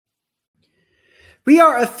We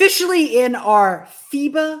are officially in our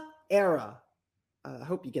FIBA era. I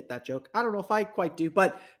hope you get that joke. I don't know if I quite do,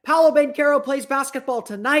 but Paolo Banchero plays basketball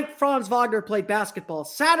tonight. Franz Wagner played basketball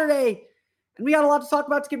Saturday. And we got a lot to talk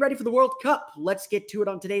about to get ready for the World Cup. Let's get to it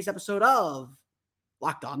on today's episode of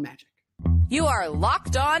Locked On Magic. You are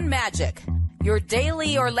Locked On Magic, your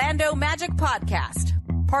daily Orlando Magic podcast.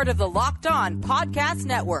 Part of the Locked On Podcast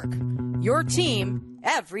Network, your team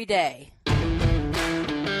every day.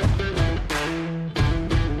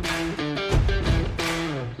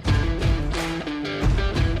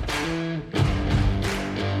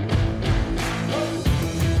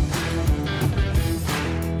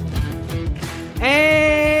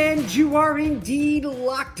 And you are indeed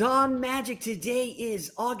Locked On Magic. Today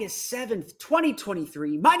is August 7th,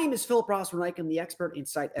 2023. My name is Philip Rossman-Reich. I'm the expert and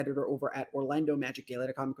site editor over at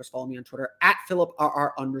OrlandoMagicDaily.com. Of course, follow me on Twitter at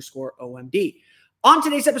PhilipRR_OMD. On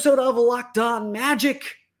today's episode of Locked On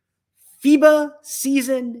Magic, FIBA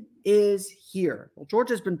season is here. Well,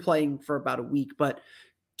 Georgia's been playing for about a week, but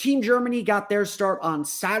Team Germany got their start on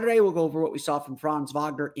Saturday. We'll go over what we saw from Franz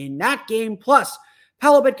Wagner in that game. Plus,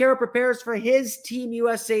 Paolo Banchero prepares for his Team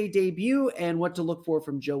USA debut and what to look for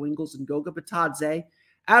from Joe Ingles and Goga Bitadze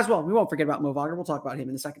as well. We won't forget about Mo Wagner. We'll talk about him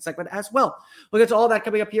in the second segment as well. We'll get to all that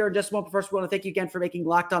coming up here in just a moment. First, we want to thank you again for making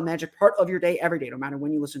Locked On Magic part of your day every day, no matter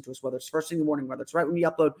when you listen to us, whether it's first thing in the morning, whether it's right when we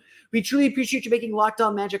upload. We truly appreciate you making Locked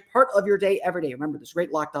On Magic part of your day every day. Remember, this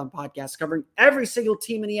great Locked On podcast covering every single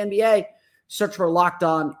team in the NBA. Search for Locked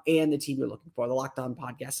On and the team you're looking for. The Locked On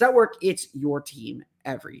Podcast Network. It's your team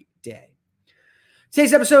every day.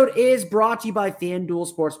 Today's episode is brought to you by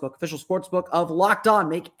FanDuel Sportsbook, official sportsbook of Locked On.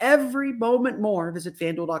 Make every moment more. Visit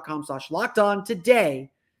FanDuel.com/LockedOn today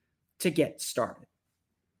to get started.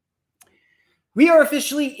 We are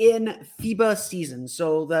officially in FIBA season,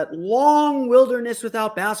 so that long wilderness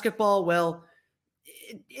without basketball, well,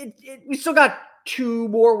 we still got 2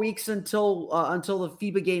 more weeks until the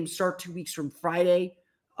FIBA games start 2 weeks from Friday,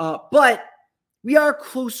 but we are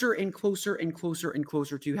closer and closer and closer and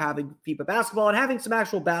closer to having FIBA basketball and having some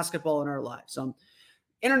actual basketball in our lives.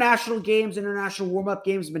 International games, international warm-up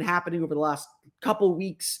games have been happening over the last couple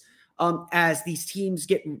weeks as these teams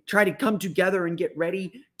try to come together and get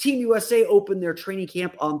ready. Team USA opened their training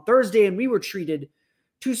camp on Thursday, and we were treated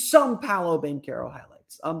to some Paolo Banchero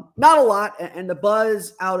highlights. Not a lot, and the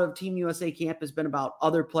buzz out of Team USA camp has been about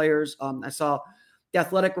other players. I saw The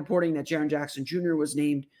Athletic reporting that Jaren Jackson Jr. was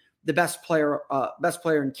named the best player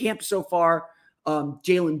in camp so far.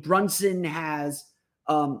 Jalen Brunson has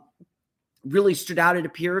really stood out, it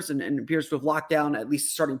appears, and appears to have locked down at least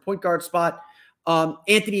the starting point guard spot.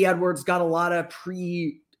 Anthony Edwards got a lot of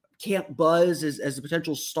pre-camp buzz as a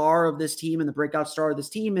potential star of this team and the breakout star of this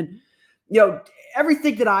team. And,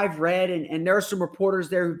 everything that I've read, and there are some reporters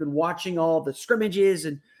there who've been watching all the scrimmages,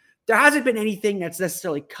 and there hasn't been anything that's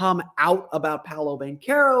necessarily come out about Paolo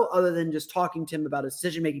Banchero other than just talking to him about his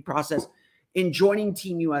decision-making process in joining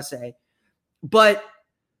Team USA. But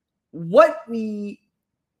what we're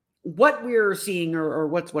seeing or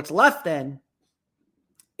what's left then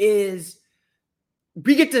is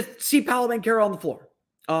we get to see Paolo Banchero on the floor.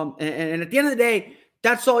 And at the end of the day,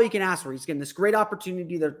 that's all you can ask for. He's getting this great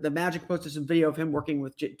opportunity. The Magic posted some video of him working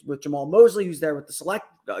with Jamal Mosley, who's there with the select,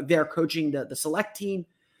 there coaching the select team.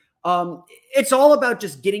 It's all about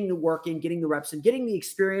just getting the work in, getting the reps in, getting the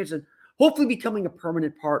experience, and hopefully becoming a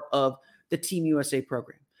permanent part of the Team USA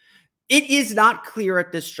program. It is not clear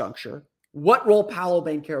at this juncture what role Paolo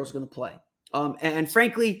Banchero is going to play. And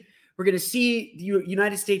frankly, we're going to see the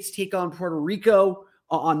United States take on Puerto Rico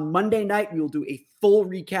on Monday night. We will do a full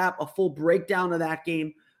recap, a full breakdown of that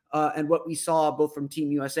game and what we saw both from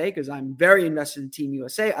Team USA, because I'm very invested in Team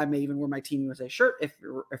USA. I may even wear my Team USA shirt if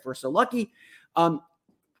we're so lucky.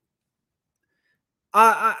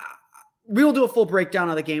 We'll do a full breakdown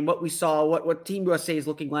of the game, what we saw, what Team USA is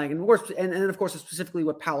looking like, and of course, specifically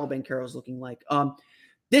what Paolo Banchero is looking like.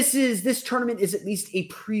 This tournament is at least a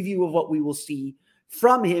preview of what we will see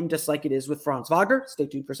from him, just like it is with Franz Wagner. Stay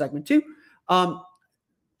tuned for segment 2.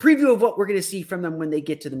 Preview of what we're going to see from them when they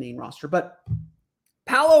get to the main roster. But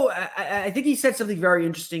Paolo, I think he said something very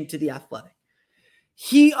interesting to The Athletic.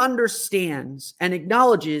 He understands and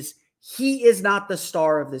acknowledges he is not the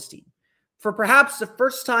star of this team. For perhaps the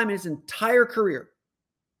first time in his entire career,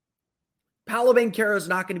 Paolo Banchero is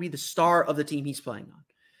not going to be the star of the team he's playing on.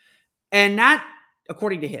 And that,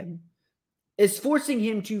 according to him, is forcing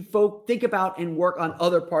him to think about and work on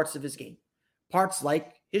other parts of his game. Parts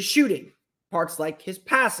like his shooting, parts like his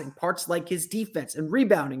passing, parts like his defense and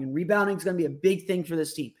rebounding. And rebounding is going to be a big thing for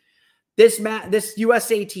this team. This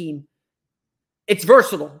USA team, it's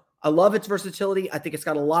versatile. I love its versatility. I think it's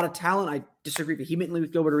got a lot of talent. I disagree vehemently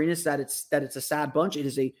with Gilbert Arenas that it's a sad bunch. It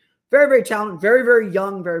is a very, very talented, very, very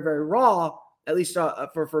young, very, very raw, at least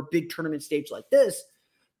for a big tournament stage like this,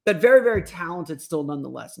 but very, very talented still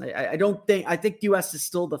nonetheless. And I think the U.S. is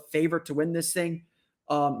still the favorite to win this thing.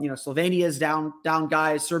 Slovenia is down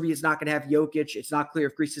guys. Serbia is not going to have Jokic. It's not clear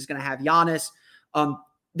if Greece is going to have Giannis.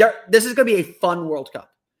 This is going to be a fun World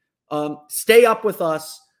Cup. Stay up with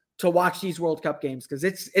us to watch these World Cup games because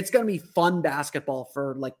it's going to be fun basketball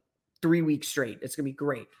for like 3 weeks straight. It's going to be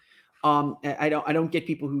great. I don't get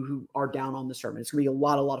people who are down on this tournament. It's going to be a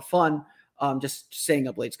lot of fun. Just staying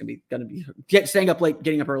up late is going to be staying up late,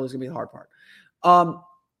 getting up early is going to be the hard part.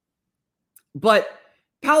 But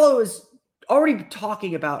Paolo is already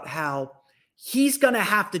talking about how he's going to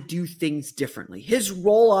have to do things differently. His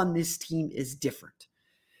role on this team is different.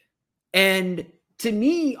 And to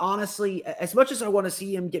me, honestly, as much as I want to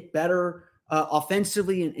see him get better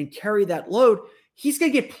offensively and carry that load, he's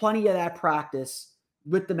going to get plenty of that practice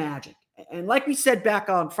with the Magic. And like we said back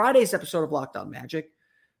on Friday's episode of Locked On Magic,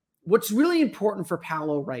 what's really important for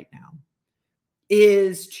Paolo right now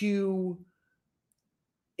is to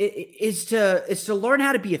learn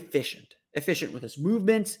how to be efficient with his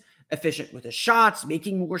movements, efficient with his shots,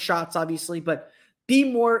 making more shots, obviously, but be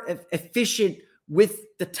more efficient with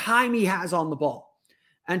the time he has on the ball.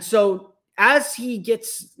 And so as he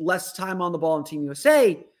gets less time on the ball in Team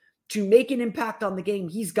USA, to make an impact on the game,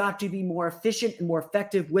 he's got to be more efficient and more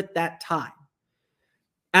effective with that time.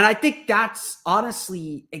 And I think that's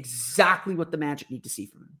honestly exactly what the Magic need to see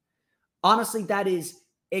from him. Honestly, that is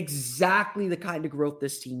exactly the kind of growth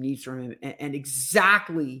this team needs from him and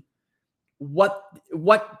exactly what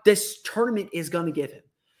this tournament is going to give him.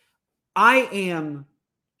 I am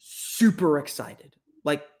super excited.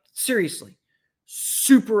 Like, seriously,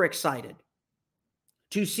 super excited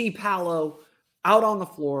to see Paolo out on the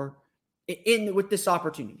floor with this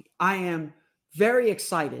opportunity. I am very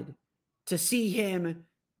excited to see him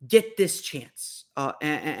get this chance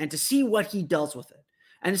and to see what he does with it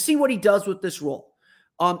and to see what he does with this role.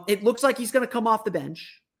 It looks like he's going to come off the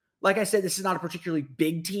bench. Like I said, this is not a particularly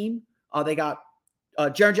big team. They got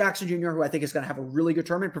Jaren Jackson Jr., who I think is going to have a really good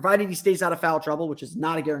tournament, provided he stays out of foul trouble, which is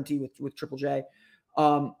not a guarantee with Triple J.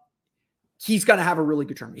 He's going to have a really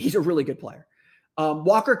good tournament. He's a really good player.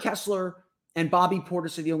 Walker Kessler and Bobby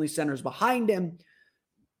Portis are the only centers behind him.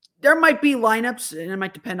 There might be lineups, and it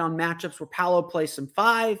might depend on matchups where Paolo plays some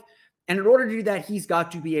 5. And in order to do that, he's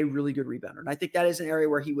got to be a really good rebounder. And I think that is an area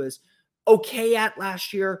where he was okay at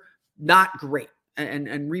last year, not great.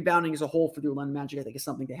 And rebounding as a whole for the Orlando Magic, I think, is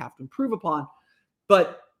something they have to improve upon.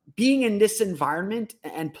 But being in this environment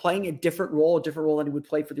and playing a different role than he would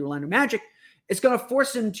play for the Orlando Magic, it's going to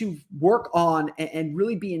force him to work on and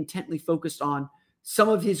really be intently focused on some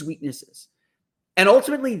of his weaknesses. And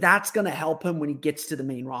ultimately, that's going to help him when he gets to the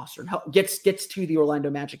main roster and gets to the Orlando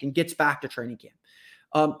Magic and gets back to training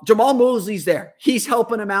camp. Jamal Mosley's there. He's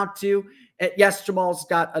helping him out too. Yes, Jamal's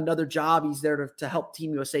got another job. He's there to help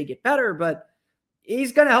Team USA get better, but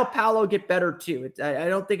he's going to help Paolo get better too. I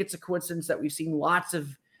don't think it's a coincidence that we've seen lots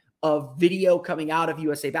of video coming out of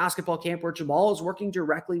USA basketball camp where Jamal is working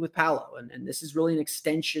directly with Paolo. And this is really an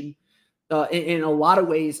extension in a lot of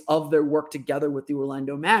ways of their work together with the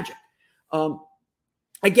Orlando Magic.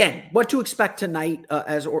 Again, what to expect tonight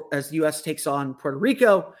as the U.S. takes on Puerto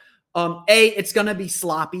Rico. It's going to be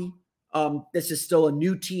sloppy. This is still a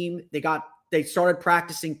new team. They started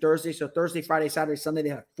practicing Thursday. So Thursday, Friday, Saturday, Sunday, they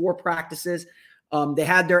had 4 practices. They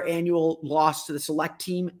had their annual loss to the select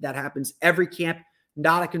team. That happens every camp.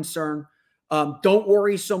 Not a concern. Don't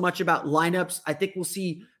worry so much about lineups. I think we'll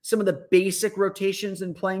see some of the basic rotations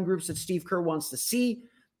and playing groups that Steve Kerr wants to see.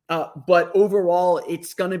 But overall,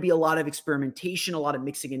 it's going to be a lot of experimentation, a lot of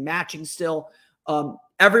mixing and matching still.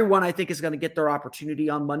 Everyone, I think, is going to get their opportunity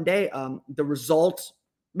on Monday. The result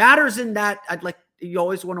matters in that. You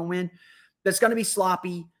always want to win. That's going to be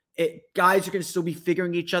sloppy. Guys are going to still be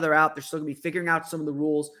figuring each other out. They're still going to be figuring out some of the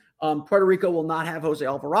rules. Puerto Rico will not have Jose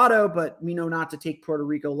Alvarado, but we know not to take Puerto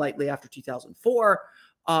Rico lightly after 2004.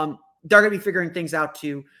 They're going to be figuring things out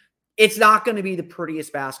too. It's not going to be the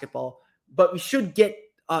prettiest basketball, but we should get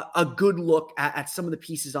a good look at some of the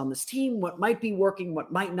pieces on this team, what might be working,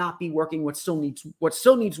 what might not be working, what still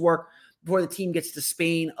needs work before the team gets to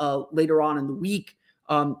Spain later on in the week.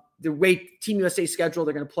 The way Team USA schedule,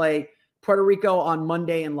 they're going to play Puerto Rico on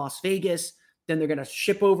Monday in Las Vegas. Then they're going to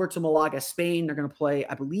ship over to Malaga, Spain. They're going to play,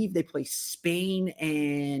 I believe they play Spain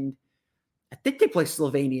and I think they play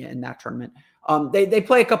Slovenia in that tournament. They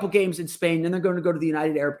play a couple games in Spain. Then they're going to go to the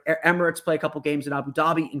United Arab Emirates, play a couple games in Abu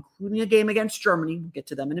Dhabi, including a game against Germany. We'll get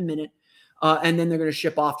to them in a minute. And then they're going to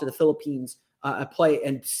ship off to the Philippines play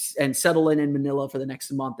and settle in Manila for the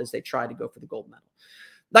next month as they try to go for the gold medal.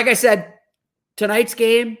 Like I said, tonight's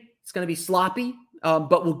game, it's going to be sloppy,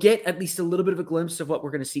 but we'll get at least a little bit of a glimpse of what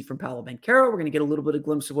we're going to see from Paolo Banchero. We're going to get a little bit of a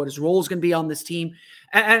glimpse of what his role is going to be on this team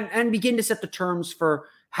and begin to set the terms for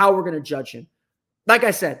how we're going to judge him. Like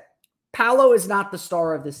I said, Paolo is not the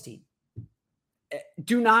star of this team.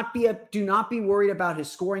 Do not be worried about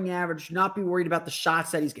his scoring average. Do not be worried about the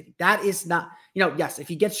shots that he's getting. That is not, yes, if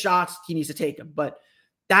he gets shots, he needs to take them, but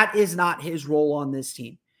that is not his role on this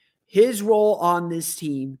team. His role on this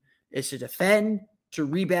team is to defend, to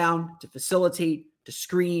rebound, to facilitate, to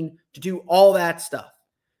screen, to do all that stuff,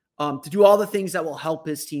 to do all the things that will help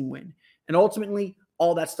his team win. And ultimately,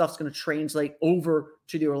 all that stuff's going to translate over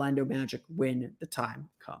to the Orlando Magic when the time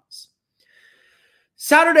comes.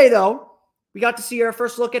 Saturday, though, we got to see our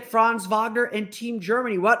first look at Franz Wagner and Team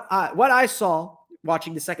Germany. What I saw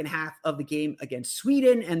watching the second half of the game against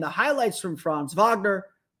Sweden, and the highlights from Franz Wagner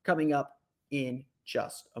coming up in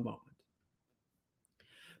just a moment.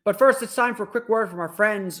 But first, it's time for a quick word from our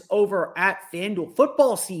friends over at FanDuel.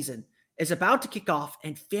 Football season is about to kick off,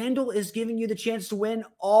 and FanDuel is giving you the chance to win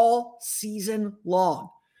all season long.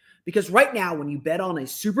 Because right now, when you bet on a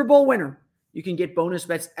Super Bowl winner, you can get bonus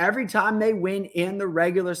bets every time they win in the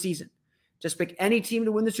regular season. Just pick any team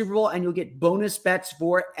to win the Super Bowl, and you'll get bonus bets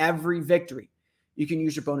for every victory. You can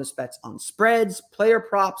use your bonus bets on spreads, player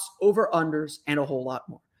props, over-unders, and a whole lot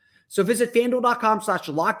more. So visit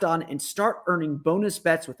FanDuel.com/LockedOn and start earning bonus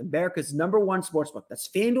bets with America's #1 sportsbook. That's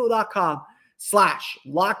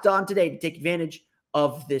FanDuel.com/LockedOn today to take advantage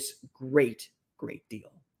of this great, great deal.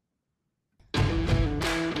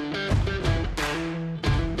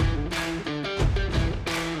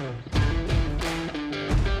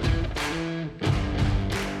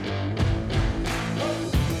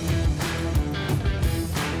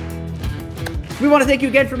 We want to thank you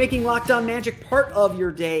again for making Locked On Magic part of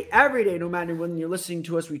your day every day, no matter when you're listening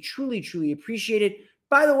to us. We truly, truly appreciate it.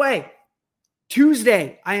 By the way,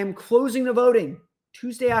 Tuesday, I am closing the voting.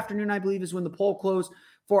 Tuesday afternoon, I believe, is when the poll closed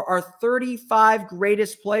for our 35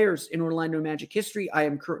 greatest players in Orlando Magic history. I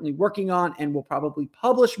am currently working on and will probably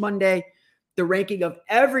publish Monday the ranking of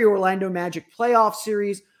every Orlando Magic playoff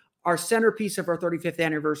series. Our centerpiece of our 35th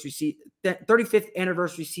anniversary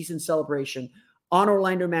season celebration on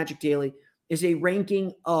Orlando Magic Daily is a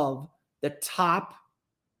ranking of the top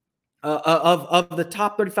of the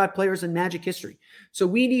top 35 players in Magic history. So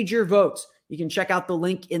we need your votes. You can check out the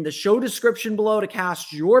link in the show description below to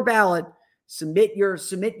cast your ballot. Submit your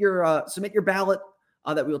ballot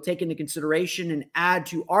that we will take into consideration and add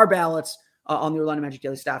to our ballots on the Orlando Magic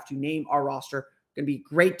Daily staff to name our roster. Going to be a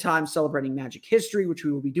great time celebrating Magic history, which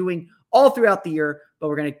we will be doing all throughout the year. But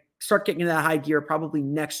we're going to start kicking into that high gear probably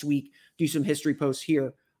next week. Do some history posts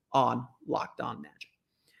here on Locked On Magic.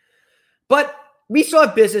 But we still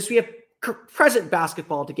have business. We have present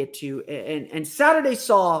basketball to get to. And Saturday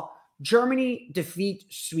saw Germany defeat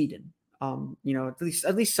Sweden. At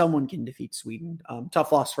least someone can defeat Sweden.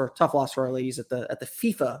 Tough loss for our ladies at the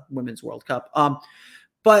FIFA Women's World Cup.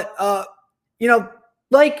 But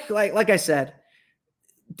like I said,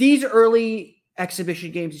 these early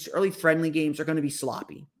exhibition games, these early friendly games are going to be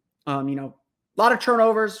sloppy. A lot of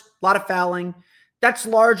turnovers, a lot of fouling. That's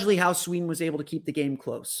largely how Sweden was able to keep the game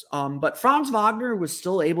close. But Franz Wagner was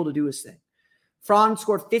still able to do his thing. Franz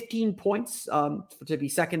scored 15 points to be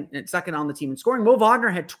second on the team in scoring. Mo Wagner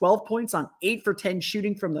had 12 points on 8 for 10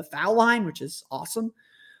 shooting from the foul line, which is awesome.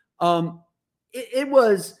 It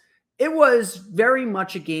was very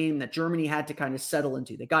much a game that Germany had to kind of settle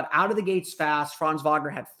into. They got out of the gates fast. Franz Wagner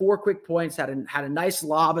had 4 quick points, had a nice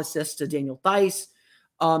lob assist to Daniel Theis.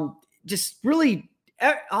 Just really,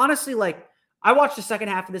 honestly, I watched the second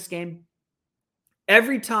half of this game.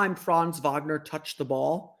 Every time Franz Wagner touched the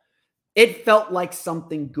ball, it felt like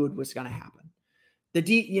something good was going to happen.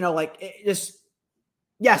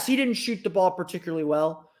 Yes, he didn't shoot the ball particularly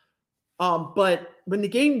well. But when the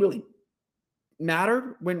game really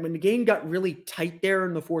mattered, when the game got really tight there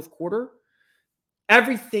in the fourth quarter,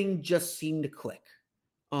 everything just seemed to click.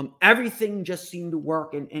 Everything just seemed to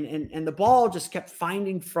work. And the ball just kept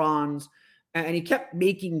finding Franz, and he kept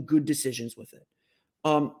making good decisions with it.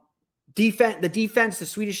 The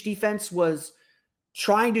Swedish defense was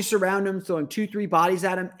trying to surround him, throwing 2-3 bodies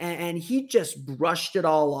at him, and he just brushed it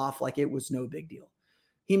all off like it was no big deal.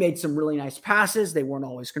 He made some really nice passes. They weren't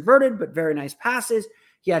always converted, but very nice passes.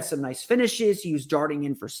 He had some nice finishes. He was darting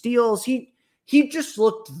in for steals. He just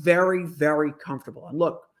looked very, very comfortable. And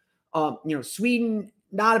look, Sweden,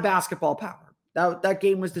 not a basketball power. That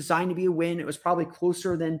game was designed to be a win. It was probably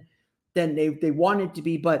closer than they wanted to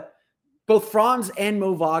be, but both Franz and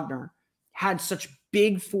Mo Wagner had such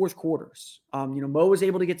big fourth quarters. Mo was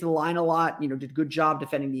able to get to the line a lot, did a good job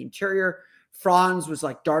defending the interior. Franz was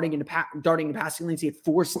like darting into passing lanes. He had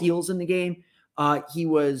 4 steals in the game. He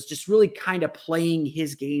was just really kind of playing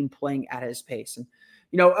his game, playing at his pace. And,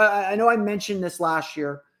 I know I mentioned this last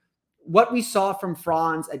year. What we saw from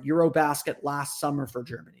Franz at Eurobasket last summer for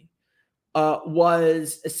Germany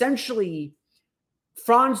was essentially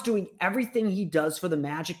Franz doing everything he does for the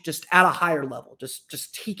Magic just at a higher level,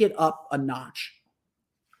 just take it up a notch.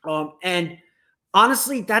 And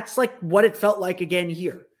honestly, that's like what it felt like again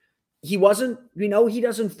here. He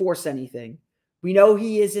doesn't force anything. We know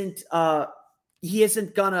he isn't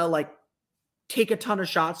gonna like take a ton of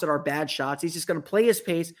shots that are bad shots. He's just gonna play his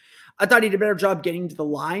pace. I thought he did a better job getting to the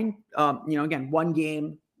line. Again, one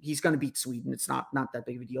game, he's gonna beat Sweden. It's not that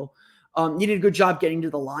big of a deal. He did a good job getting to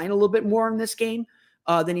the line a little bit more in this game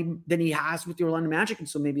than he has with the Orlando Magic, and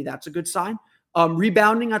so maybe that's a good sign.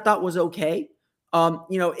 Rebounding, I thought was okay.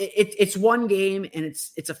 It's one game and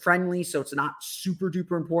it's a friendly, so it's not super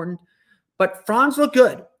duper important. But Franz looked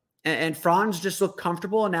good, and Franz just looked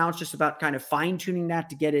comfortable, and now it's just about kind of fine tuning that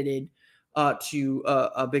to get it in to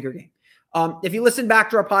a bigger game. If you listen back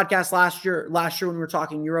to our podcast last year when we were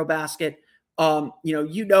talking Eurobasket,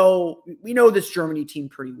 we know this Germany team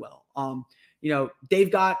pretty well. They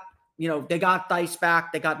got Dice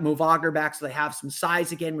back, they got Mo Wagner back, so they have some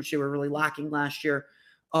size again, which they were really lacking last year.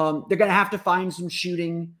 They're going to have to find some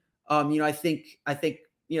shooting. I think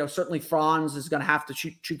certainly Franz is going to have to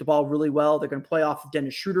shoot the ball really well. They're going to play off of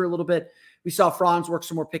Dennis Schroeder a little bit. We saw Franz work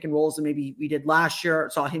some more pick and rolls than maybe we did last year.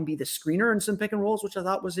 Saw him be the screener in some pick and rolls, which I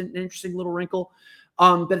thought was an interesting little wrinkle.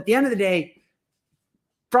 But at the end of the day,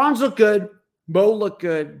 Franz looked good. Mo looked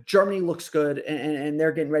good. Germany looks good. And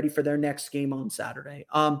they're getting ready for their next game on Saturday.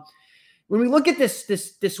 When we look at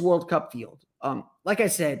this World Cup field, like I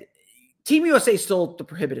said, Team USA is still the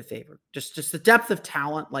prohibitive favorite. Just the depth of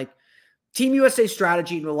talent. Like Team USA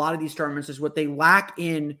strategy in a lot of these tournaments is what they lack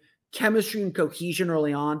in chemistry and cohesion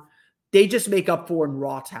early on. They just make up for in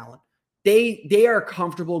raw talent. They are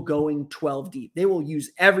comfortable going 12 deep. They will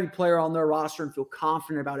use every player on their roster and feel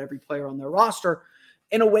confident about every player on their roster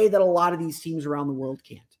in a way that a lot of these teams around the world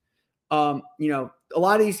can't. A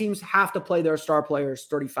lot of these teams have to play their star players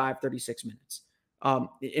 35, 36 minutes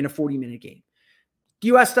in a 40-minute game. The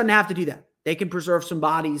U.S. doesn't have to do that. They can preserve some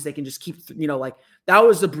bodies. They can just keep, that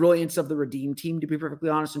was the brilliance of the Redeem team, to be perfectly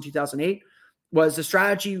honest, in 2008, was the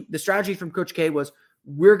strategy from Coach K was,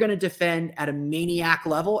 we're going to defend at a maniac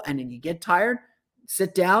level, and then you get tired,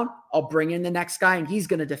 sit down, I'll bring in the next guy, and he's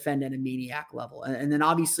going to defend at a maniac level. And then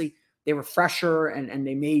obviously they were fresher, and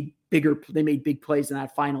they made big plays in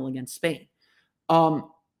that final against Spain.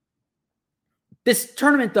 This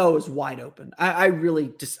tournament, though, is wide open. I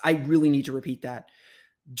really need to repeat that.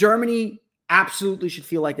 Germany absolutely should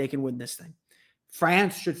feel like they can win this thing.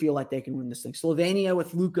 France should feel like they can win this thing. Slovenia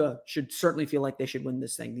with Luka should certainly feel like they should win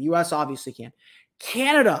this thing. The U.S. obviously can.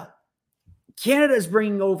 Canada is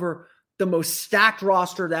bringing over the most stacked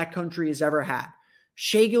roster that country has ever had.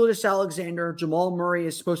 Shai Gilgeous-Alexander, Jamal Murray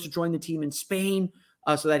is supposed to join the team in Spain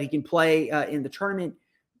so that he can play in the tournament.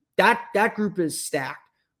 That group is stacked.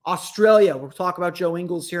 Australia, we'll talk about Joe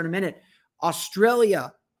Ingles here in a minute.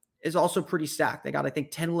 Australia is also pretty stacked. They got, I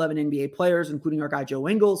think, 10, 11 NBA players, including our guy Joe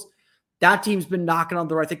Ingles. That team's been knocking on the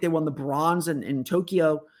door. I think they won the bronze in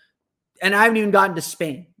Tokyo. And I haven't even gotten to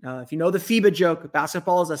Spain. If you know the FIBA joke,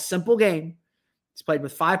 basketball is a simple game. It's played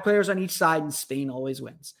with 5 players on each side, and Spain always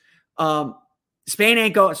wins.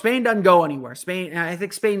 Spain doesn't go anywhere. I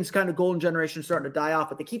think Spain's kind of golden generation is starting to die off,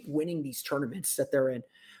 but they keep winning these tournaments that they're in.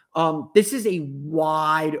 This is a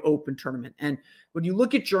wide open tournament. And when you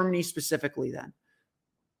look at Germany specifically, then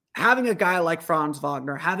having a guy like Franz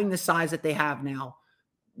Wagner, having the size that they have now,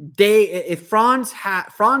 if Franz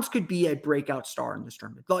could be a breakout star in this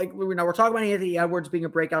tournament. Like, we're talking about Anthony Edwards being a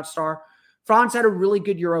breakout star. Franz had a really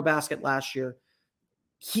good Eurobasket last year.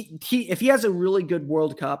 If he has a really good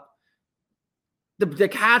World Cup, the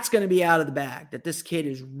cat's going to be out of the bag that this kid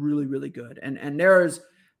is really, really good. And there is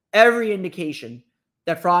every indication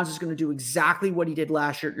that Franz is going to do exactly what he did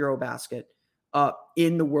last year at Eurobasket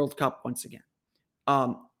in the World Cup once again.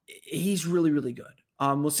 He's really, really good.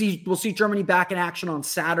 We'll see Germany back in action on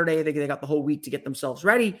Saturday. They got the whole week to get themselves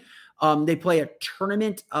ready. They play a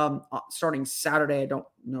tournament starting Saturday. I don't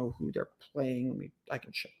know who they're playing. I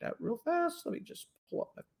can check that real fast. Let me just pull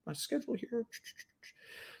up my schedule here.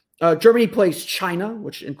 Germany plays China,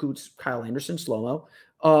 which includes Kyle Anderson, slow-mo,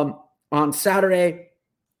 on Saturday.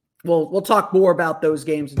 We'll talk more about those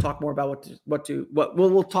games and talk more about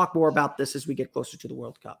we'll talk more about this as we get closer to the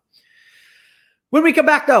World Cup. When we come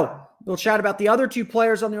back, though, we'll chat about the other two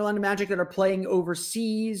players on the Orlando Magic that are playing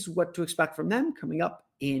overseas, what to expect from them, coming up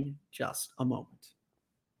in just a moment.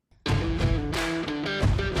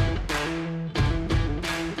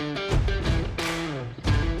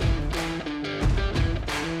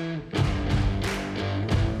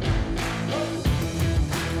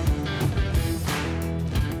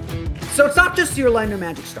 So it's not just the Orlando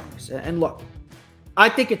Magic stars. And look, I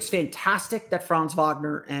think it's fantastic that Franz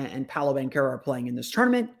Wagner and Paolo Banchero are playing in this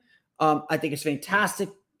tournament. I think it's fantastic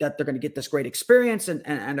that they're going to get this great experience and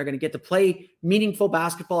they're going to get to play meaningful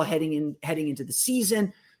basketball heading into the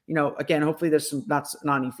season. You know, again, hopefully there's not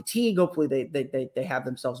any fatigue. Hopefully they have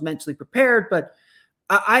themselves mentally prepared. But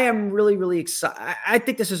I am really, really excited. I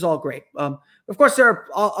think this is all great. Of course, there are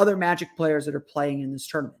other Magic players that are playing in this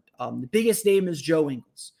tournament. The biggest name is Joe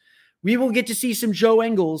Ingles. We will get to see some Joe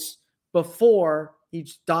Ingles before he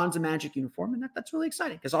dons a Magic uniform, and that's really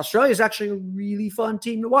exciting because Australia is actually a really fun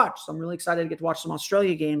team to watch. So I'm really excited to get to watch some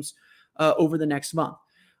Australia games over the next month.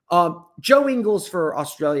 Joe Ingles for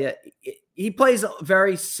Australia, he plays a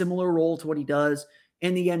very similar role to what he does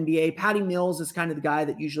in the NBA. Patty Mills is kind of the guy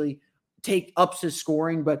that usually ups his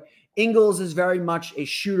scoring, but Ingles is very much a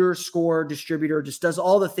shooter, scorer, distributor, just does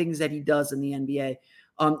all the things that he does in the NBA.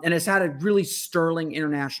 And has had a really sterling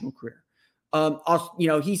international career.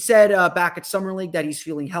 He said back at Summer League that he's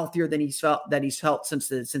feeling healthier than he's felt since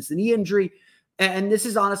the knee injury. And this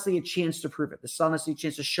is honestly a chance to prove it. This is honestly a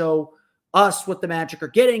chance to show us what the Magic are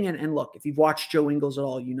getting. And look, if you've watched Joe Ingles at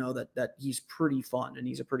all, you know that he's pretty fun and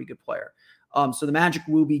he's a pretty good player. So the Magic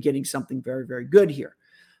will be getting something very, very good here.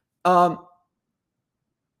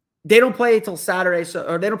 They don't play until Saturday,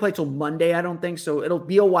 or they don't play until Monday, I don't think. So it'll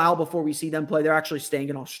be a while before we see them play. They're actually staying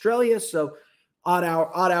in Australia, so odd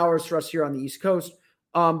hours for us here on the East Coast.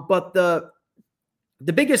 But the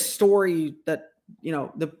biggest story that,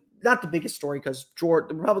 not the biggest story because the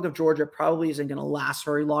Republic of Georgia probably isn't going to last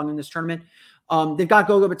very long in this tournament. They've got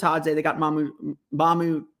Goga Bitadze. They got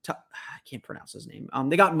Mamu. I can't pronounce his name.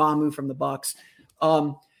 They got Mamu from the Bucks.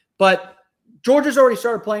 But Georgia's already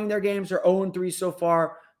started playing their games. They're 0-3 so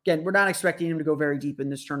far. Again, we're not expecting him to go very deep in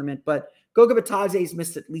this tournament, but Goga Bitadze has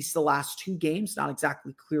missed at least the last 2 games. Not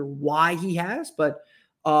exactly clear why he has, but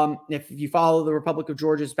if you follow the Republic of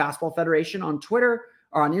Georgia's Basketball Federation on Twitter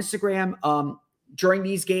or on Instagram, during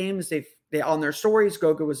these games, they on their stories,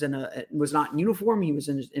 Goga was not in uniform. He was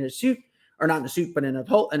in a suit, or not in a suit, but in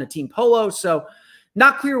a team polo. So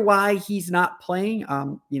not clear why he's not playing.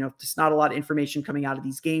 Just not a lot of information coming out of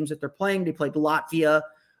these games that they're playing. They played Latvia.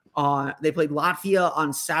 They played Latvia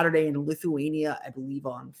on Saturday and Lithuania, I believe,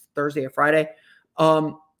 on Thursday or Friday.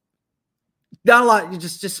 Not a lot.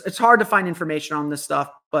 Just it's hard to find information on this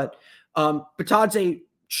stuff, but Bitadze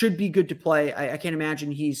should be good to play. I can't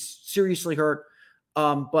imagine he's seriously hurt.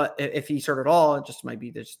 But if he's hurt at all, it just might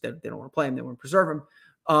be that they don't want to play him. They want to preserve him.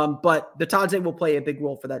 But Bitadze will play a big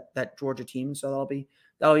role for that Georgia team, so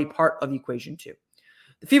that'll be part of the equation too.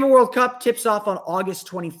 The FIBA World Cup tips off on August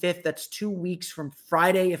 25th. That's 2 weeks from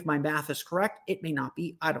Friday, if my math is correct. It may not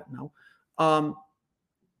be. I don't know.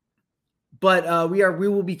 But we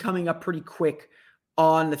will be coming up pretty quick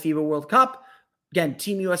on the FIBA World Cup. Again,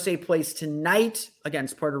 Team USA plays tonight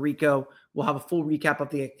against Puerto Rico. We'll have a full recap of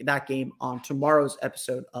that game on tomorrow's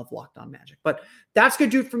episode of Locked On Magic. But that's going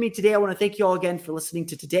to do it for me today. I want to thank you all again for listening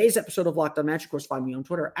to today's episode of Locked On Magic. Of course, find me on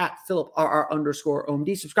Twitter at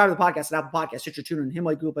 @PhilipRR_OMD. Subscribe to the podcast at Apple Podcasts, Stitcher, TuneIn,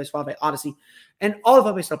 Himalaya, Google Play, Spotify, Odyssey, and all of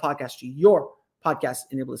our podcasts to your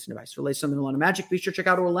podcast-enabled listening device. For latest on the Orlando Magic, be sure to check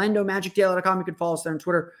out OrlandoMagicDaily.com. You can follow us there on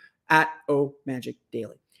Twitter at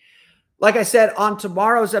 @OMagicDaily. Like I said, on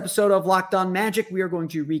tomorrow's episode of Locked On Magic, we are going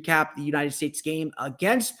to recap the United States game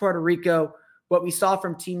against Puerto Rico, what we saw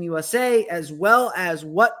from Team USA, as well as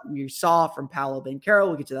what we saw from Paolo Banchero.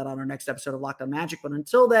 We'll get to that on our next episode of Locked On Magic. But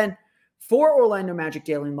until then, for Orlando Magic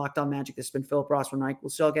Daily and Locked On Magic, this has been Philip Rossman-Reich.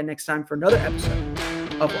 We'll see you all again next time for another episode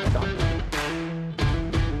of Locked On Magic.